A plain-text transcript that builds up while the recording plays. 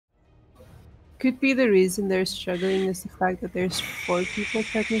Could be the reason they're struggling is the fact that there's 4 people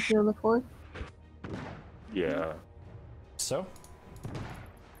technically on the fort. Yeah. So?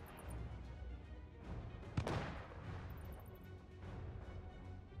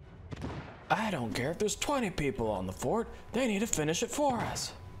 I don't care if there's 20 people on the fort. They need to finish it for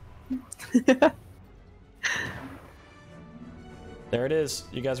us. There it is.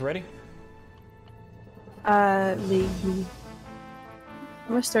 You guys ready? Maybe.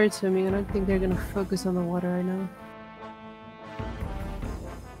 I'm gonna start swimming. I don't think they're gonna focus on the water right now.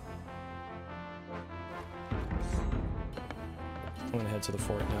 I'm gonna head to the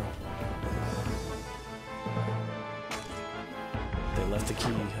fort now. They left the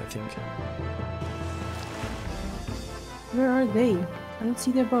key, I think. Where are they? I don't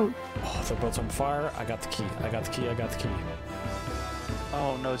see their boat. Oh, their boat's on fire. I got the key. I got the key. I got the key.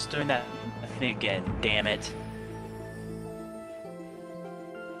 Oh no, it's doing that thing again. Damn it.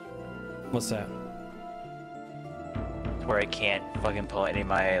 What's that? Where I can't fucking pull any of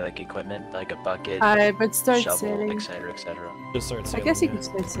my like equipment, like a bucket, But start shovel, sailing. etc., etc. Just start I sailing. guess you could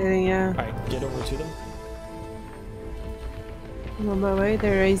start sailing, yeah. Alright, get over to them. I'm on my way.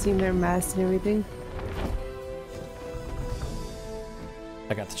 They're raising their mast and everything.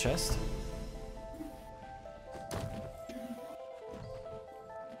 I got the chest.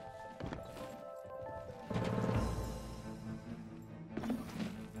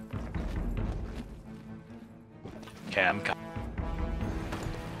 Okay, I'm coming.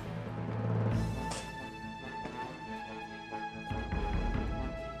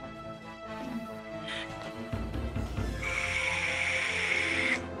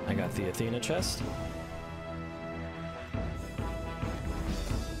 I got the Athena chest.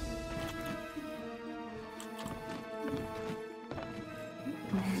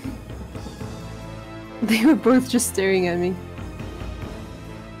 They were both just staring at me.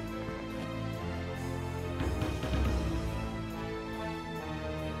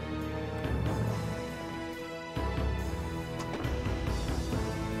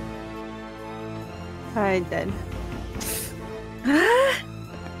 Alright then.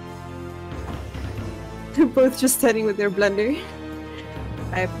 They're both just standing with their blender.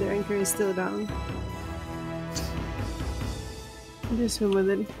 I hope their anchor is still down. Just swim with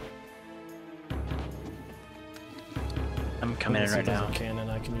it. I'm coming in right now. There's a cannon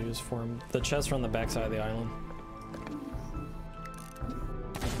I can use for him. The chests are on the backside of the island.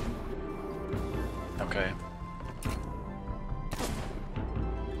 Okay.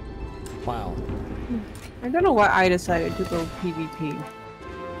 Wow. I don't know why I decided to go PvP.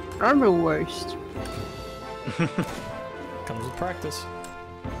 I'm the worst. Comes with practice.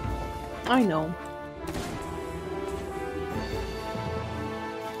 I know.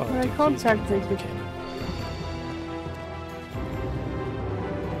 Oh, But I dude, can't please get practice the it. cannon.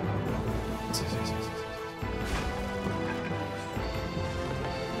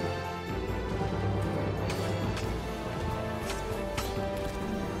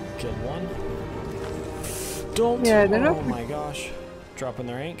 Killed one. Don't. Yeah, they're oh not- my gosh. Dropping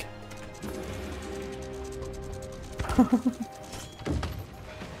their ink.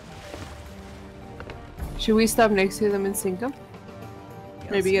 Should we stop next to them and sink them?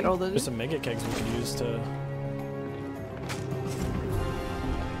 Maybe get all There's those. some mega kegs we could use to.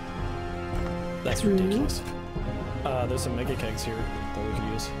 That's ridiculous. There's some mega kegs here that we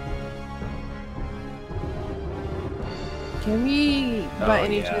could use. Can we, by Oh,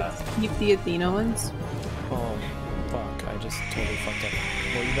 any yeah. chance, keep the Athena ones? Oh, fuck. I just totally fucked up.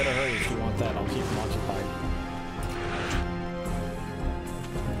 Well, you better hurry if you want that. I'll keep them occupied.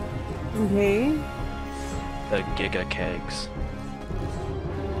 Okay. The giga kegs.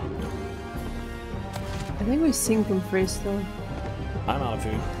 I think we sink them first though. I'm out of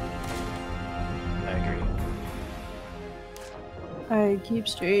food. I agree. I keep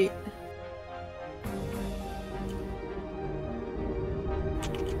straight.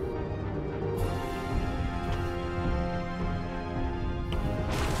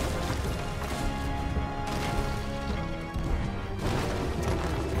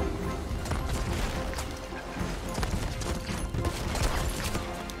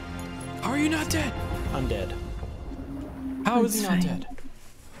 How are you not dead? I'm dead. How is he not That's dead?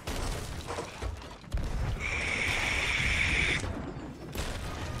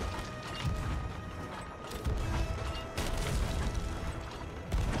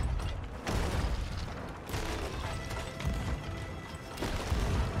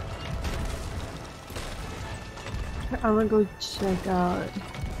 I'm gonna go check out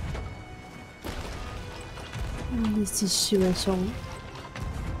this situation.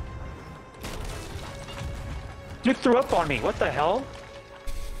 You threw up on me. What the hell?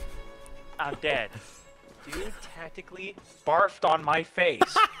 I'm dead. Dude tactically barfed on my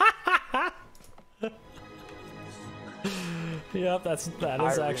face. Yep, that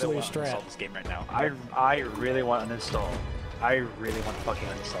is actually a strat. Uninstall this game right now. I really want to uninstall. I really want to fucking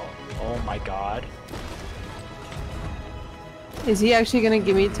uninstall. Oh my god. Is he actually gonna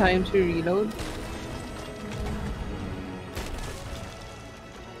give me time to reload?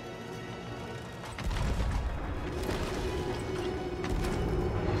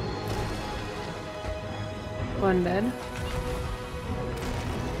 One dead.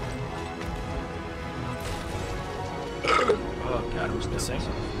 Oh god, who's missing?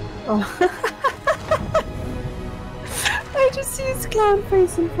 Oh. I just see his clown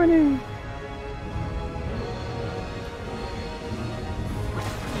face in front of me.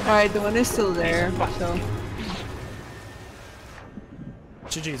 Alright, the one is still there, so.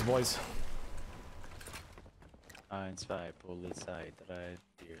 GG's, boys. Zwei Polizei, drei,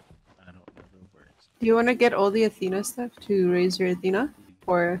 vier. I don't know the words. Do you want to get all the Athena stuff to raise your Athena?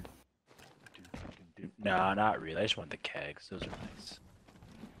 Or. No, not really. I just want the kegs. Those are nice.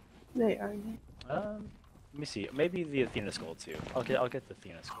 They are nice. Let me see. Maybe the Athena skull too. I'll get the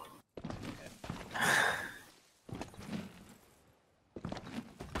Athena skull. Okay.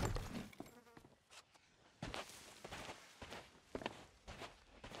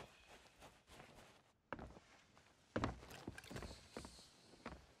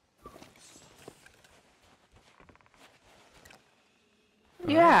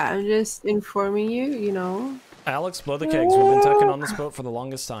 Yeah, I'm just informing you, you know. Alex, blow the kegs. We've been tucking on this boat for the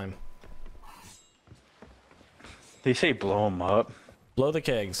longest time. They say blow them up. Blow the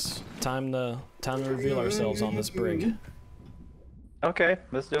kegs. Time to reveal ourselves on this brig. Okay,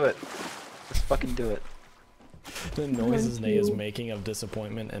 let's do it. Let's fucking do it. The noises Nay is making of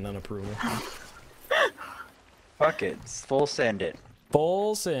disappointment and unapproval. Fuck it. Full send it.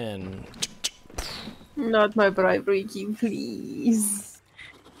 Full send. Not my bribery key, please.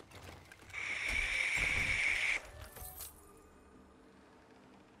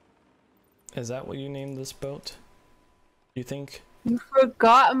 Is that what you named this boat? You think? You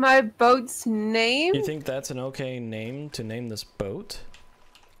forgot my boat's name? You think that's an okay name to name this boat?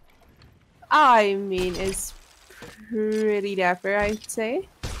 I mean, it's pretty dapper, I'd say.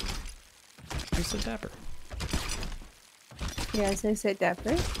 You said dapper. Yes, I said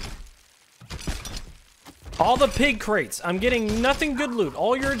dapper. All the pig crates. I'm getting nothing good loot.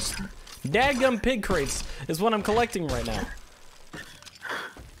 All your dadgum pig crates is what I'm collecting right now.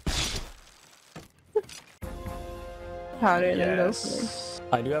 Powder, Yes. then go for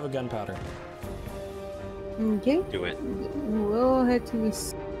it. I do have a gunpowder. Okay. Do it. We'll head to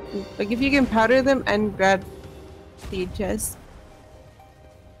this. Like, if you can powder them and grab the chest,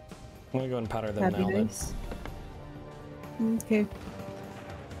 I'm gonna go and powder them that'd now be then. nice. Okay.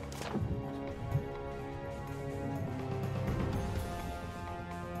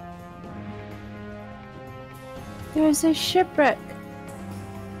 There's a shipwreck.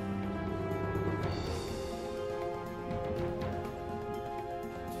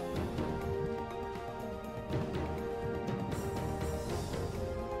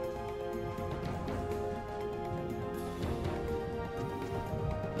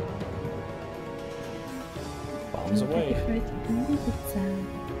 Bombs away.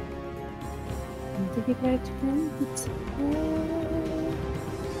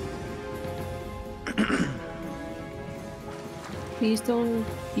 Please don't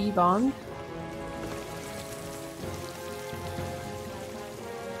be bombed.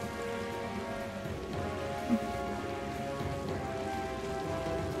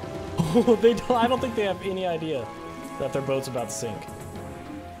 Oh, I don't think they have any idea that their boat's about to sink.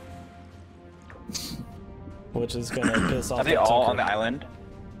 Which is gonna piss off. Are they all on the island?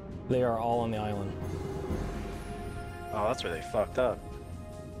 They are all on the island. Oh, that's where they fucked up.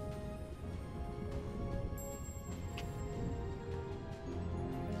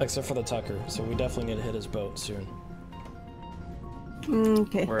 Except for the Tucker, so we definitely need to hit his boat soon.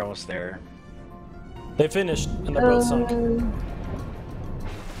 Okay. We're almost there. They finished, and the boat sunk.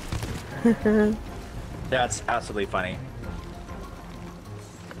 That's absolutely funny.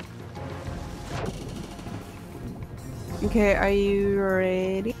 Okay, are you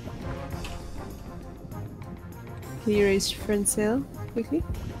ready? Can you raise front sail quickly?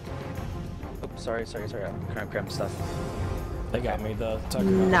 Oops, sorry. I'm grabbing stuff. They got me, the Tucker.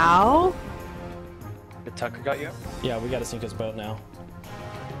 got me. Now? The Tucker got you? Yeah, we gotta sink his boat now.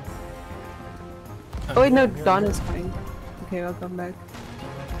 Oh wait, no, I'm here. Dawn is coming. Okay, I'll come back.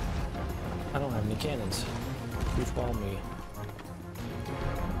 I don't have any cannons. Goofball me.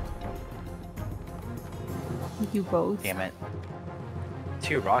 You both. Damn it.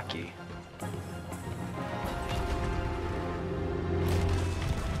 Too rocky.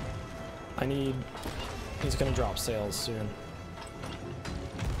 I need... He's gonna drop sails soon.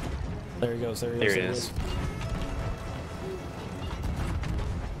 There he goes, there he is.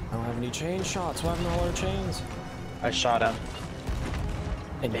 I don't have any chain shots. What happened to all our chains? I shot him.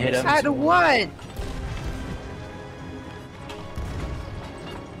 And hit him. At what?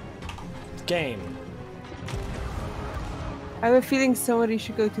 Game. I have a feeling somebody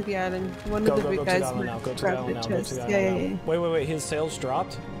should go to the island. One of the big guys Go might to the grab island the now. Go to chest. the Yeah, island yeah, now. yeah. Wait. His sails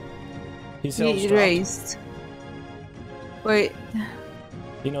dropped? His sails He dropped? raised. Wait.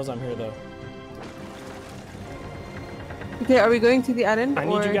 He knows I'm here though. Okay, are we going to the island? I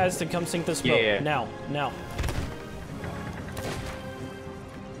need you guys to come sink this boat. Yeah. Now.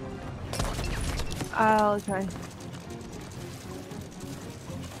 I'll try.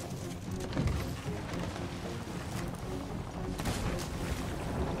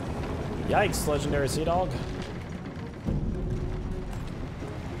 Yikes, legendary sea dog.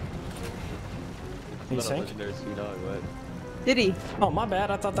 He sank? Legendary sea dog, what? Did he? Oh, my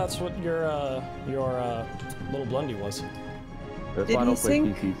bad. I thought that's what your little blondie was. That's Did why I he don't play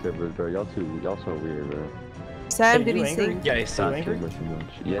sing? PC servers, bro. Y'all so weird, bro. Sam, Hey, did you he angry? sing? Yeah, he's You not. angry? Too much.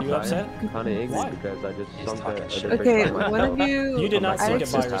 Yes, You upset? I'm kind of angry Why? because I just He's sunk talking a shit. different Okay, side one of myself. you. You did not sink Alex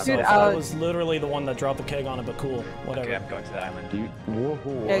it by just yourself. scoot I out. was literally the one that dropped the keg on it, but cool. Whatever. Okay, I'm going to the island.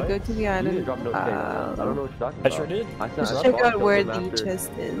 What? Yeah, go to the You island. didn't drop no I don't know what you're talking I about. sure did. I said Let's I check spawned out where them the after,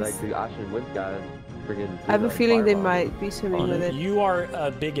 chest is. Like the Ashen Winds guys friggin' I have a like, feeling they firebombed might be swimming with it. You are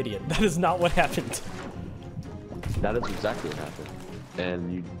a big idiot. That is not what happened. That is exactly what happened.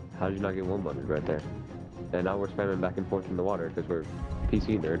 And how did you not get one button right there? And now we're spamming back and forth in the water because we're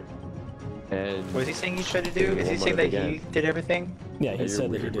PC nerd. And What is he saying you tried to do? Is he saying that he did everything? Yeah, he you're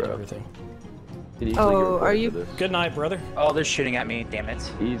said that he weird, did bro. everything. He'd easily Oh, get reported are you- for this. Good night, brother. Oh, they're shooting at me. Damn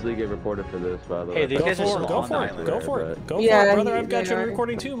it. Easily get reported for this, by the Hey, way. these Go guys are for still it. Go on the for it. island. Go for it. Go for Yeah, it, brother. I've got they you on are.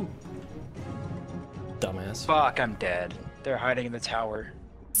 recording too. Dumbass. Fuck, I'm dead. They're hiding in the tower.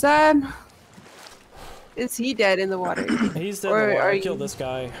 Sam, is he dead in the water? He's dead. Or are I you- killed this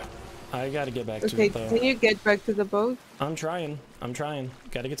guy. I gotta get back to Okay, it though. can you get back to the boat? I'm trying.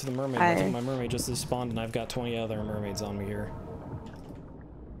 Gotta get to the mermaid. I think my mermaid just spawned and I've got 20 other mermaids on me here.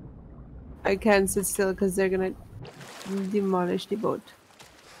 I can't sit still because they're gonna demolish the boat.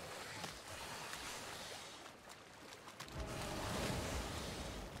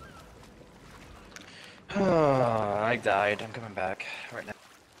 I died. I'm coming back right now.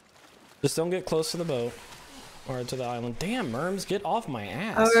 Just don't get close to the boat. Or to the island. Damn, Merms, get off my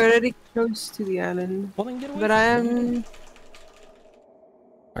ass. I'm already close to the island, Well, then get away but from me. I'm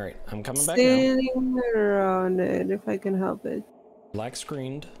Alright, I'm coming back now. sailing around it if I can help it. Black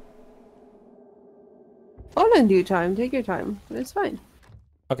screened. All in due time. Take your time. It's fine.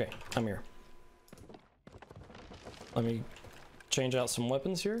 Okay, I'm here. Let me change out some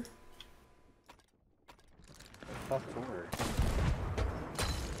weapons here.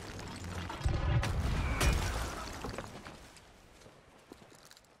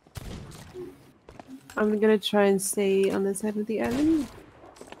 I'm gonna try and stay on the side of the island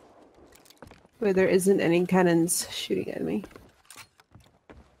where there isn't any cannons shooting at me.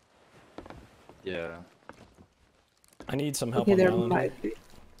 Yeah. I need some help Okay, on the there island. might be.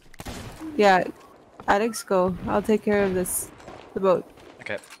 Yeah, Alex, go. I'll take care of this. The boat.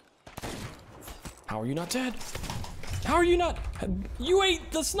 Okay. How are you not dead? How are you not? You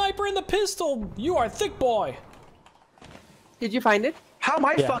ate the sniper and the pistol! You are thick boy! Did you find it? How am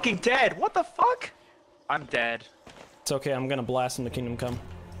I Yeah. fucking dead? What the fuck? I'm dead. It's okay, I'm gonna blast in the Kingdom Come.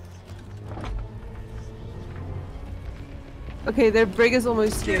 Okay, their brig is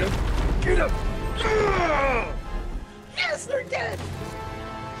almost here. Get him! Yes, they're dead!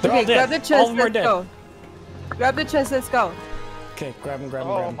 They're Okay, all dead. grab the All of chest. them are Let's dead. go. Grab the chest. Let's go. Okay, grab him, grab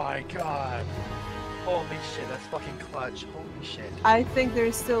him, Oh grab him. my god. Holy shit, that's fucking clutch. Holy shit. I think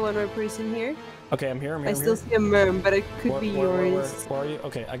there's still one more person here. Okay, I'm here, I'm here, I I'm still here. see a merm, but it could be Where yours. are you?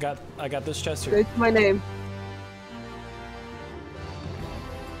 Okay, I got this chest Go here. to my name.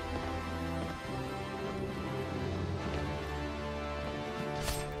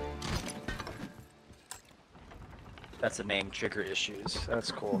 That's a name, trigger issues.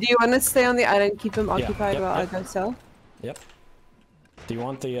 That's cool. Do you want to stay on the island, keep them occupied yep, while yep. I go sell? Yep. Do you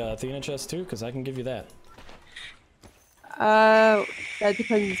want the Athena chest too? Because I can give you that. That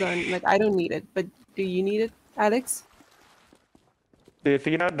depends on, like, I don't need it, but do you need it, Alex? The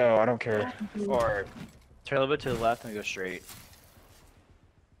Athena? No, I don't care. Or turn a little bit to the left and go straight.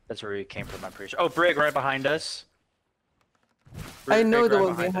 That's where we came from, I'm pretty sure. Oh, Brig right behind us. I know Brig the right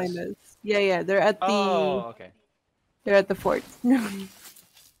one behind us. Yeah, they're at the Oh, okay. they're at the fort.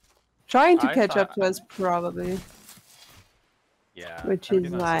 Trying to I catch thought- up to us probably, Yeah. which I'm is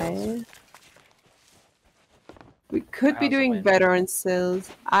doing that sales. why. We could be How's the doing wind? better on sales.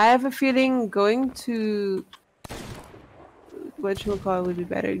 I have a feeling going to whatchamacallit would be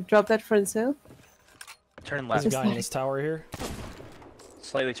better. Drop that front sail. Turn There's left. a guy in this tower here.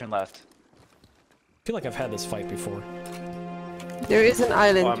 Slightly turn left. I feel like I've had this fight before. There is an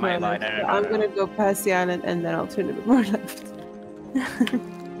island Oh, I to might our lie. left. No, no, So no, I'm no. gonna go past the island and then I'll turn a bit more left.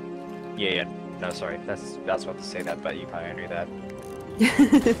 Yeah. No, sorry. That's about to say that, but you probably knew that.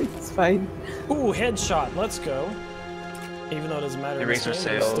 It's fine. Ooh, headshot. Let's go. Even though it doesn't matter. in this Eraser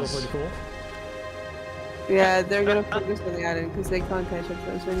game, it's still sails. pretty cool. Yeah, they're gonna focus on the island because they can't catch up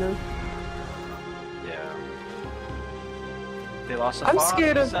to us right now. Yeah. They lost a I'm fox,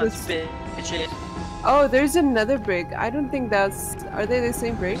 scared of sons this. bitches. Oh, there's another brig. I don't think that's. Are they the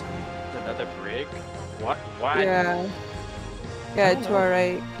same brig? Another brig? What? What? Yeah. I Yeah, don't to know. our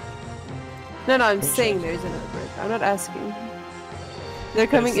right. No, I'm Let me saying check. there's another brig. I'm not asking. They're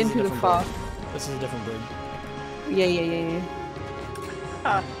coming This is a into the different fog. brig. This is a different brig. Yeah.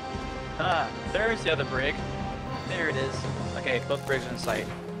 There's the other brig. There it is. Okay, both brigs are in sight.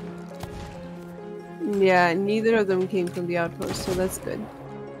 Yeah, neither of them came from the outpost, so that's good.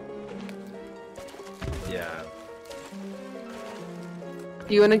 Yeah.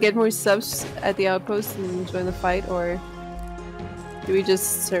 Do you want to get more subs at the outpost and join the fight, or do we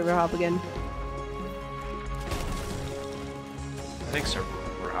just server hop again? I think server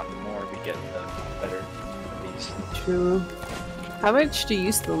hop, the more we get, the better, at least. True. How much do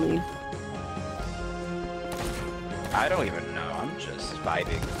you still need? I don't even know. I'm just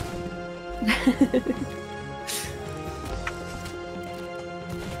vibing.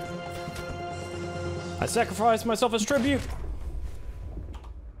 I sacrificed myself as tribute.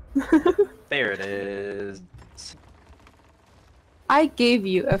 There it is. I gave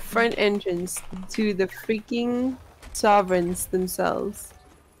you a front entrance to the freaking sovereigns themselves,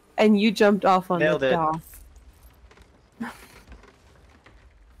 and you jumped off on Nailed the it. dock.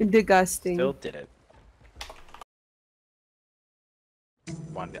 Disgusting. Still did it.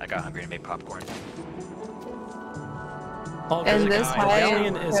 I got hungry and made popcorn. Oh, And there's a this guy. high The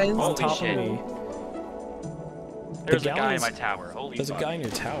galleon is end on friends- top Holy of me. There's a guy in galleon's- my tower. Holy There's a fuck. guy in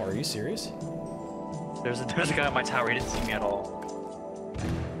your tower. Are you serious? There's a guy in my tower. He didn't see me at all.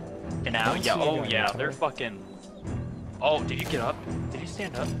 And now, don't yeah. see a guy Oh in your yeah. They're tower. fucking. Oh, did you get up? Did you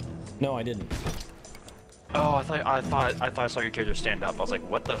stand up? No, I didn't. Oh, I thought I saw your character stand up. I was like,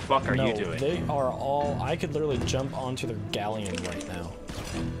 what the fuck are no, you doing? they are all. I could literally jump onto their galleon right now.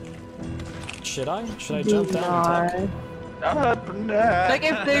 Should I? Should I jump down and tap? Like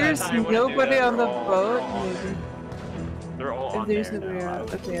if there's I wouldn't do nobody that. on the They're all boat, on there. maybe. They're all If on there's there. nobody now.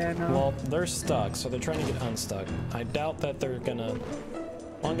 around. Okay, I know. Well, they're stuck, so they're trying to get unstuck. I doubt that they're gonna.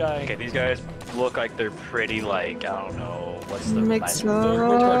 One guy. Okay, these guys look like they're pretty, like, I don't know, what's the Mix They up.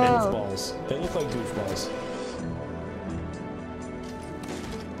 look like Oh. goofballs. They look like goofballs.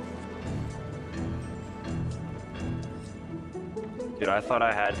 Dude, I thought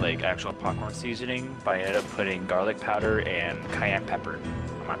I had, like, actual popcorn seasoning, but I ended up putting garlic powder and cayenne pepper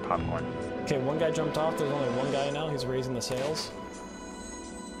on my popcorn. Okay, one guy jumped off. There's only one guy now. He's raising the sails.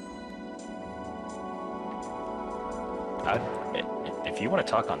 If you want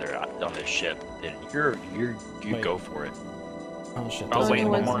to talk on this ship, then you Wait. go for it. Oh shit. Oh there's wait,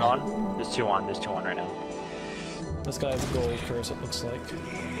 only one more one's- on? There's two on. There's two on right now. This guy has a gold curse, it looks like.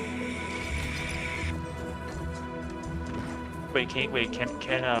 Wait, can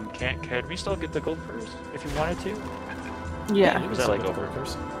we still get the gold purse if you wanted to? Yeah. You can Was that still like get the over? gold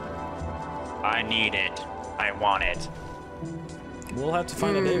curse. I need it. I want it. We'll have to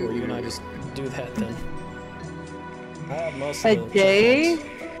find a day where you and I just do that then. I have most A of the day?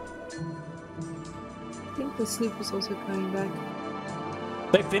 checkpoints. I think the sloop is also coming back.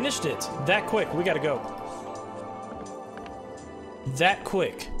 They finished it that quick. We gotta go. That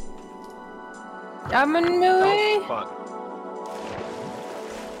quick. I'm on my way. Oh, fuck.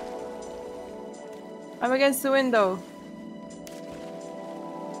 I'm against the window.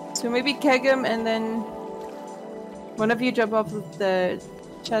 So maybe keg him and then one of you jump off of the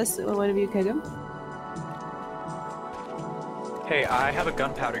chest and one of you keg him. Hey, I have a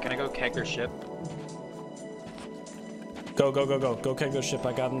gunpowder. Can I go keg their ship? Go, go, go, go. Go keg their ship.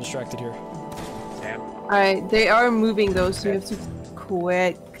 I got them distracted here. Sam? Alright, they are moving though, so you have to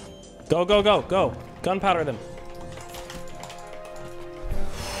quick. Go, go, go, go. Gunpowder them.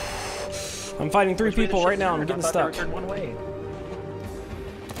 I'm fighting three people right now. I'm getting stuck. One way.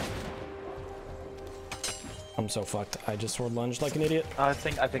 I'm so fucked. I just sword lunged like an idiot. I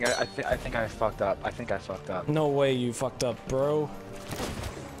think I fucked up. I think I fucked up. No way you fucked up, bro.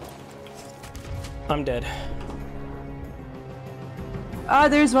 I'm dead. Ah,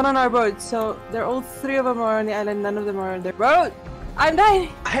 there's one on our boat. So they're all three of them are on the island. None of them are on their boat. I'm dying.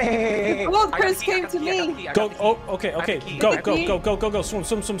 Hey! The gold curse came to me. Go. Oh, okay, okay. Go. Swim.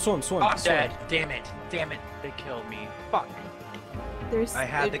 I'm dead. Damn it. They killed me. Fuck. They're I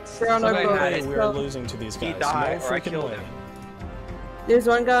on our I boat. had We it. are So losing to these guys. died, No or I freaking killed way. him. there's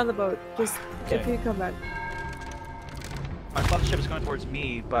one guy on the boat. Just if Okay. you come back. I thought the ship was going towards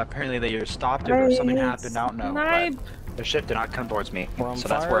me, but apparently they either stopped it or something happened. I don't know. Snipe. But the ship did not come towards me. We're on So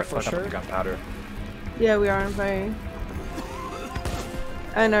that's fire, where I for fucked up sure. with the gunpowder. Yeah, we are on fire.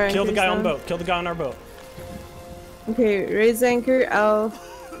 And our Kill the anchor's guy on the down. boat. Kill the guy on our boat. Okay, raise anchor. I'll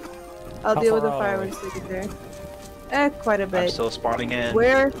How deal with the far fire are we? once we get there. Quite a I'm bit. still spawning in.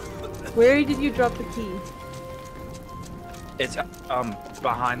 Where did you drop the key? It's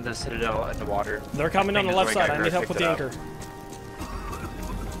behind the citadel in the water. They're coming on the Thing is left where side. I gotta need go help with pick the it up. anchor.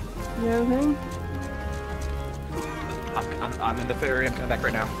 You know I'm in the ferry. I'm coming back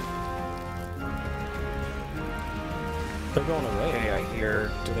right now. They're going away. Okay, I hear.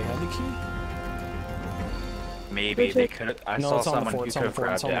 Do they have the key? Maybe they could. I No, saw it's on the someone fort. who It's could on the have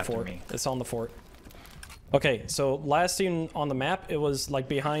fort. It's grabbed on it the after fort. me. It's on the fort. Okay, so last seen on the map, it was like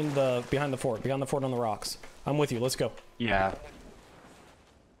behind the fort on the rocks. I'm with you. Let's go. Yeah.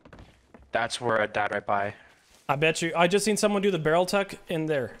 That's where I died right by. I bet you. I just seen someone do the barrel tuck in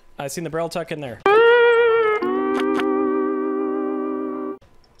there. I seen the barrel tuck in there.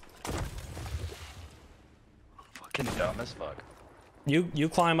 Fucking dumb as fuck. You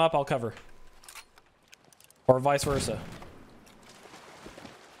climb up. I'll cover. Or vice versa.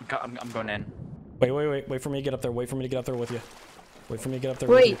 I'm going in. Wait for me to get up there. Wait for me to get up there with you. Wait for me to get up there.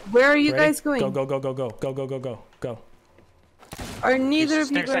 Wait, with you. where are you Ready? guys going? Go. Are neither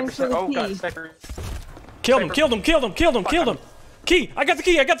of you going for the Oh god, key? sniper. Killed him. Key. I got the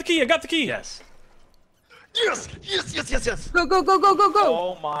key. Yes. Yes. Go!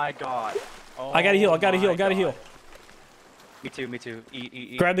 Oh my god. Oh I gotta heal. my God. Me too.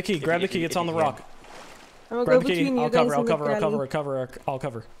 Eat. Grab the key. It's on the rock. I'm gonna Grab go the key. between you I'll guys cover. and the galley. I'll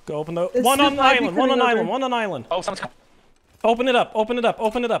cover. Go open the There's one two on might be island. coming over. One on island. Oh, someone's coming. Open it up.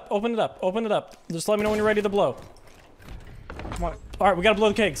 Just let me know when you're ready to blow. Come on. All right, we gotta blow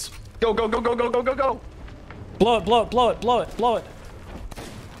the kegs. Go. Blow it.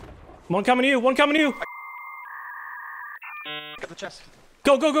 One coming to you. Get the chest.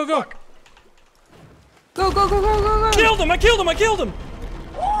 Go. Go! I killed him.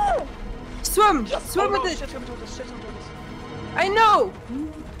 Swim with it. I know.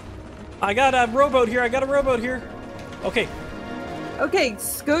 I got a rowboat here. Okay. Okay,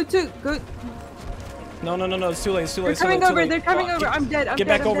 go. No. It's too late. They're coming over. I'm dead. Get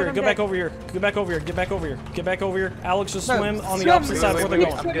back over here. Alex, just swim on the opposite side where they're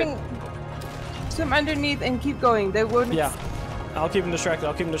wait. going. Swim underneath and keep going. They won't. Yeah. I'll keep him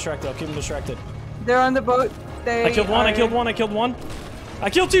distracted. They're on the boat. I killed one. I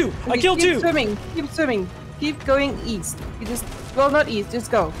killed two. Keep swimming. Keep going east. You just, well, not east. Just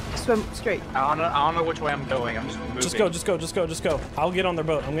go. Swim straight. I don't know which way I'm going. I'm just moving. Just go. I'll get on their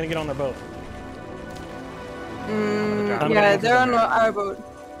boat. I'm gonna get on their boat. Yeah, they're on our boat.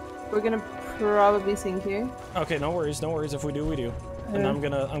 We're gonna probably sink here. Okay, no worries. If we do, we do. And Yeah. I'm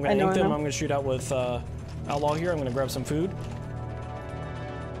gonna I ink know. them. I'm gonna shoot out with Outlaw here. I'm gonna grab some food.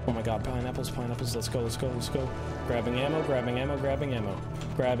 Oh my god, pineapples. Let's go. Grabbing ammo.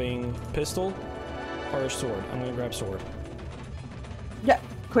 Grabbing pistol or sword. I'm gonna grab sword. Yeah,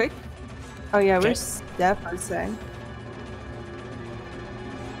 quick. Oh yeah, Okay. we're definitely saying.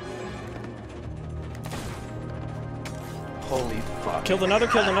 Holy fuck. Killed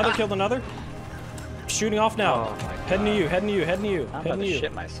another. Shooting off now. Oh my god. Heading to you. I'm about to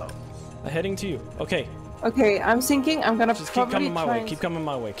shit myself. Heading to you. Okay. Okay, I'm sinking. I'm gonna Just keep probably coming my try way. and- Keep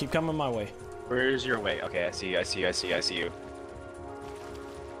coming my way. Where's your way? Okay, I see you.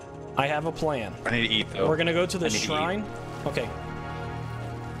 I have a plan. I need to eat though. We're gonna go to the I need to eat. shrine. Okay.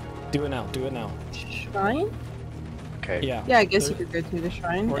 Do it now. Shrine? Okay. Yeah. Yeah, I guess you There- could go to the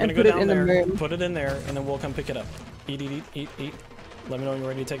shrine We're and gonna go put it down in there, the moon. put it in there, and then we'll come pick it up. Eat. Let me know when you're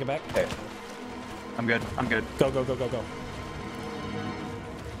ready to take it back. Okay. I'm good. Go.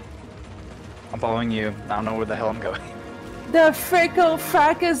 I'm following you. I don't know where the hell I'm going. The Frickle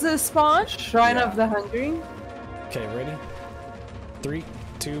Frack is the spawn. Shrine Yeah. of the Hungry. Okay, ready? 3,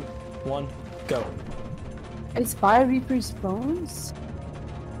 2, 1, go. It's by Reaper's Bones?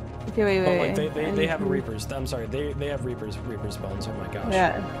 Okay, wait. Oh, like they I have need to- Reapers. I'm sorry, they have Reapers bones. Oh my gosh.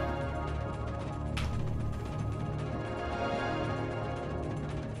 Yeah.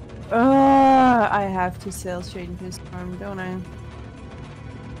 I have to sail straight into his farm, don't I?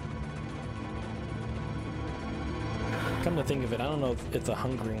 Come to think of it, I don't know if the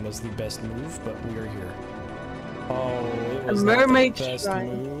hungering was the best move, but we're here. Oh, it was not the best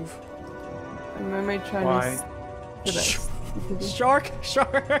move. A mermaid shrine is the best.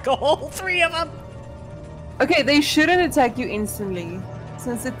 Shark! All three of them! Okay, they shouldn't attack you instantly.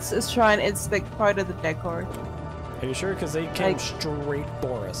 Since it's a shrine, it's like part of the decor. Are you sure? Because they came straight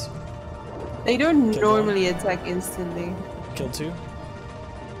for us. They don't normally attack instantly. Kill 2?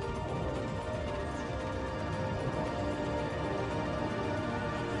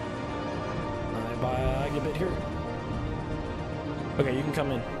 I get a bit here. Okay, you can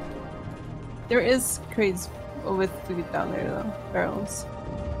come in. There is crates with food down there though. Barrels.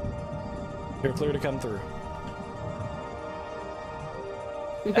 You're clear to come through.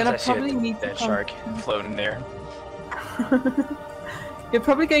 You're gonna probably need to that shark floating there. You're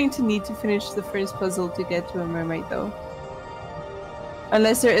probably going to need to finish the first puzzle to get to a mermaid though.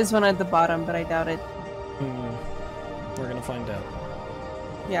 Unless there is one at the bottom, but I doubt it. We're gonna find out.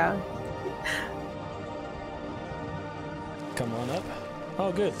 Yeah. Come on up.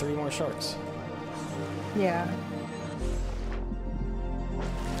 Oh good, 3 more sharks. Yeah.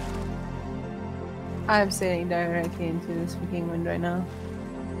 I'm sailing directly into this freaking wind right now.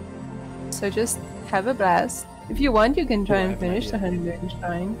 So just have a blast. If you want, you can try and finish the 100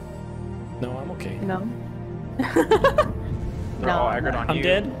 shrine. No, I'm okay. No. They're all aggroed on you. I'm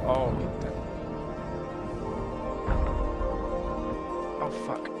dead. Oh. Oh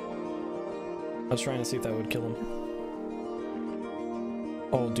fuck. I was trying to see if that would kill him.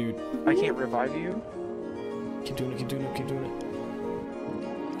 Oh dude. I can't revive you? Keep doing it, keep doing it, keep doing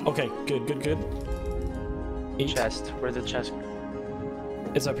it. Okay, good. 8. Chest. Where's the chest?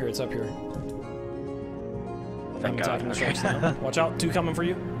 It's up here, it's up here. Thank God. Attacking the sharks now. Watch out, 2 coming for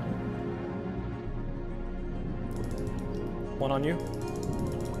you. 1 on you.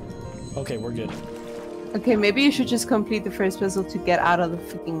 Okay, we're good. Okay, maybe you should just complete the first puzzle to get out of the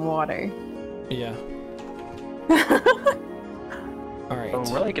freaking water. Yeah. Alright. Oh,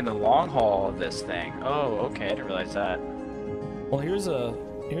 we're like in the long haul of this thing. Oh, okay, I didn't realize that. Well, here's a...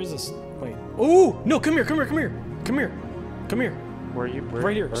 Wait. Oh! No, come here! Where are you?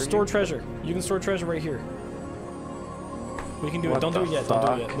 Right here. Store treasure. You can store treasure right here. We can do it. Don't do it yet. Don't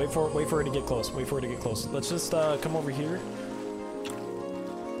do it yet. Wait for her to get close. Let's just come over here.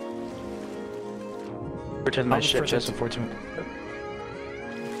 Return my ship, chest of fortune.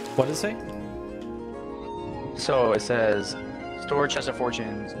 What does it say? So it says, store chest of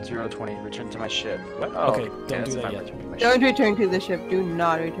fortunes 020. Return to my ship. What? Oh, okay, don't do that yet. Don't return to the ship. Do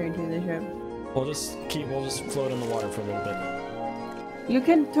not return to the ship. We'll just float in the water for a little bit. You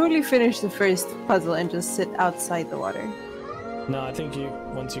can totally finish the first puzzle and just sit outside the water. No, I think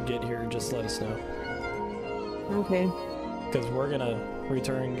once you get here, just let us know. Okay. Because we're gonna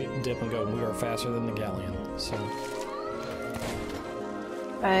return, dip, and go. We are faster than the galleon, so.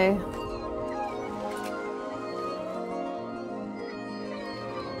 Bye.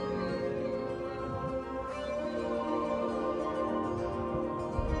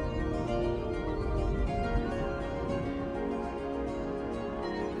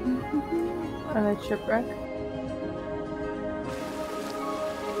 On a shipwreck.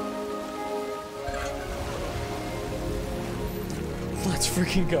 Let's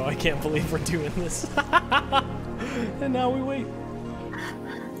freaking go. I can't believe we're doing this. And now we wait.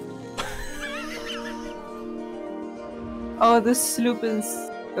 Oh, the sloop is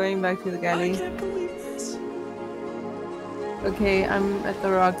going back to the galley. I can't believe this. Okay, I'm at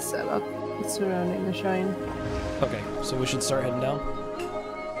the rocks surrounding the shrine. Okay, so we should start heading down?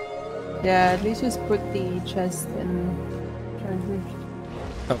 Yeah, at least just put the chest in transit.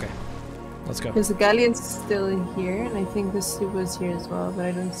 Okay, let's go. Because the galleon's still here, and I think the sloop was here as well, but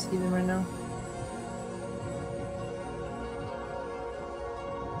I don't see them right now.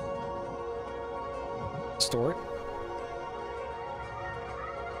 Store it.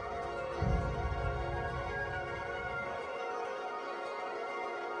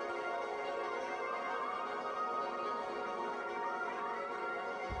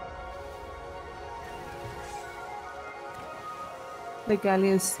 The galley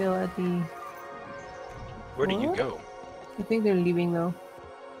is still at the... Where did you go? I think they're leaving though.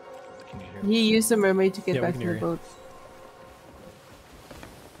 Can you hear? He used the mermaid to get Yeah, we back can to the hear you. boat.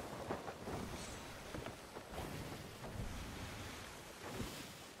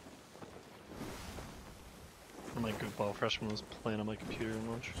 I'm like goofball freshman was playing on my computer and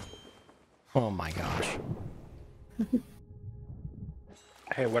watch. Oh my gosh.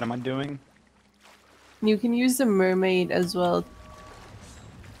 Hey, what am I doing? You can use the mermaid as well.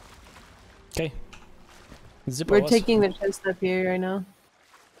 Okay. Zippo We're us. taking the chest up here right now.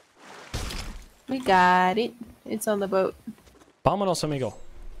 We got it. It's on the boat. Vámonos, amigo.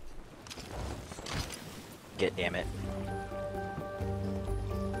 Get damn it.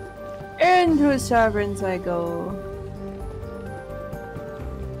 Into Sovereigns I go.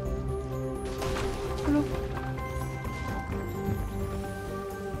 Hello.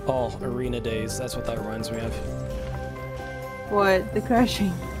 Oh, arena days. That's what that reminds me of. What? The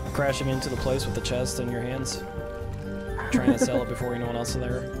crashing? Crashing into the place with the chest in your hands. Trying to sell it before anyone else is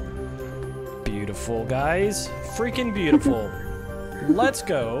there. Beautiful, guys. Freaking beautiful. Let's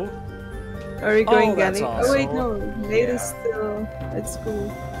go. Are we going that's galley? awesome. Oh wait, no. Nate is still at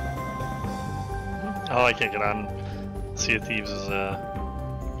school. Oh, I can't get on. Sea of Thieves is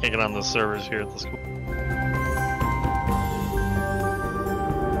can't get on the servers here at the school.